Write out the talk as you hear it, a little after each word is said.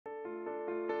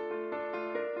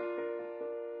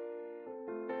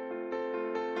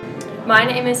My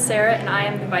name is Sarah and I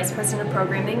am the Vice President of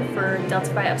Programming for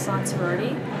Delta Phi Epsilon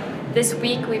sorority. This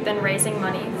week we've been raising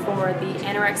money for the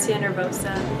Anorexia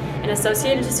Nervosa and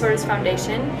Associated Disorders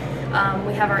Foundation.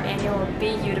 We have our annual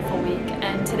Be Beautiful Week,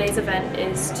 and today's event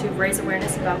is to raise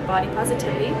awareness about body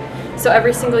positivity. So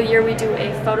every single year we do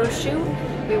a photo shoot.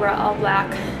 We wear all black,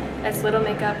 as little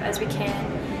makeup as we can,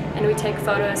 and we take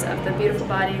photos of the beautiful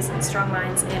bodies and strong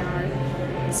minds in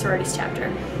our sororities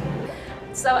chapter.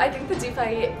 So I think the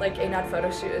DeFi ANAD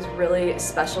photo shoot is really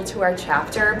special to our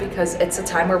chapter because it's a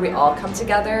time where we all come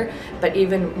together, but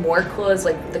even more cool is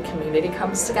the community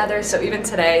comes together. So even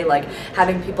today,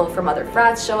 having people from other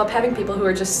frats show up, having people who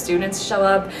are just students show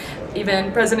up,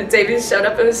 even President Davies showed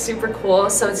up. It was super cool.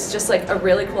 So it's just a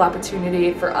really cool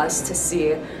opportunity for us to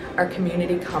see our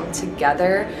community come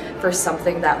together for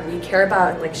something that we care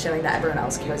about and showing that everyone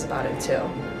else cares about it too.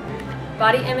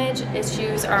 Body image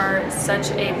issues are such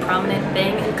a prominent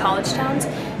thing in college towns,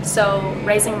 so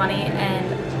raising money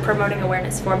and promoting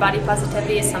awareness for body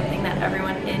positivity is something that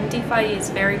everyone in DeFi is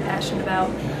very passionate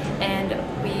about, and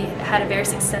we had a very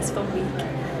successful week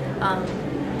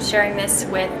sharing this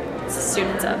with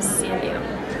students of CMU.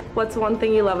 What's one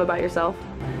thing you love about yourself?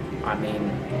 I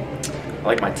mean, I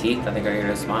like my teeth. I think I get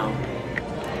a smile.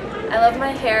 I love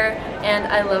my hair, and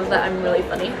I love that I'm really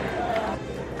funny.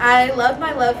 I love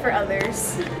my love for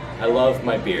others. I love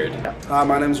my beard. Hi,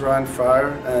 my name is Ryan Fryer,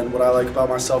 and what I like about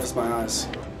myself is my eyes.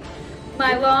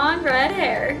 My long red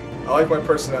hair. I like my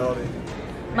personality.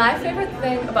 My favorite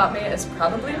thing about me is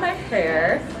probably my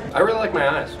hair. I really like my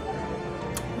eyes.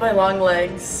 My long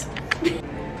legs.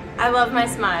 I love my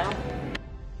smile.